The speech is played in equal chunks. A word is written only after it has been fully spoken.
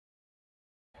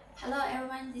Hello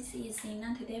everyone, this is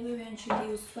Nina. Today we will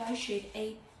introduce Sweatshirt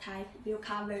A-type wheel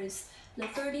covers. The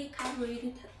 30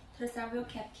 carbureted Terza wheel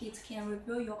cap kit can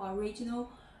reveal your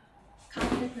original car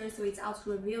papers without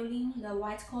revealing the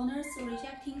white corners,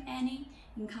 rejecting any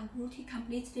incongruity,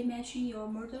 completely matching your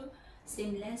model,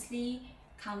 seamlessly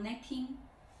connecting,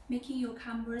 making your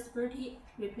canvas pretty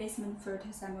replacement for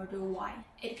Tesla Model Y.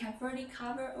 It can fully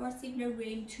cover or similar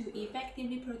rim to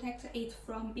effectively protect it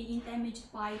from being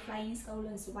damaged by flying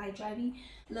stones while driving.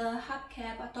 The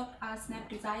hubcap adopts a snap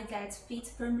design that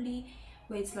fits firmly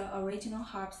with the original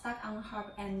hub, stuck on hub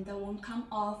and won't come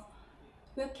off.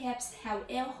 Wheel caps have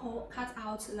air hole cut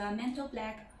out. The metal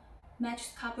black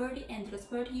matches cupboard, and the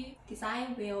sporty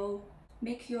design will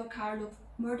make your car look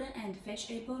modern and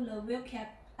fashionable. The wheel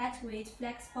cap lightweight,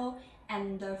 flexible,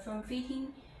 and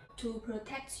firm-fitting to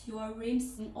protect your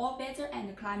rims in all weather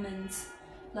and climates.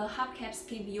 The hubcaps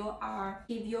give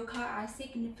your car a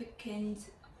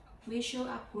significant visual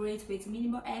upgrade with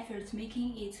minimal effort,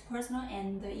 making it personal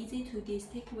and easy to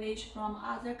distinguish from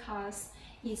other cars.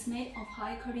 It's made of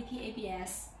high-quality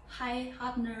ABS, high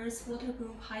hardness,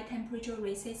 waterproof, high temperature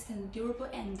resistant, durable,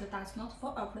 and does not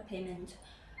fall off the pavement.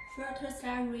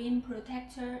 Filter-style rim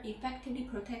protector effectively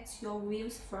protects your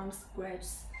wheels from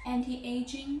scratches,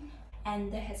 anti-aging,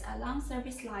 and has a long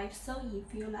service life. So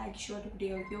if you like short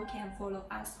video, you can follow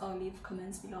us or leave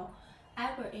comments below.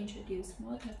 I will introduce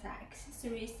more Tesla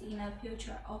accessories in the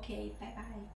future. Okay, bye bye.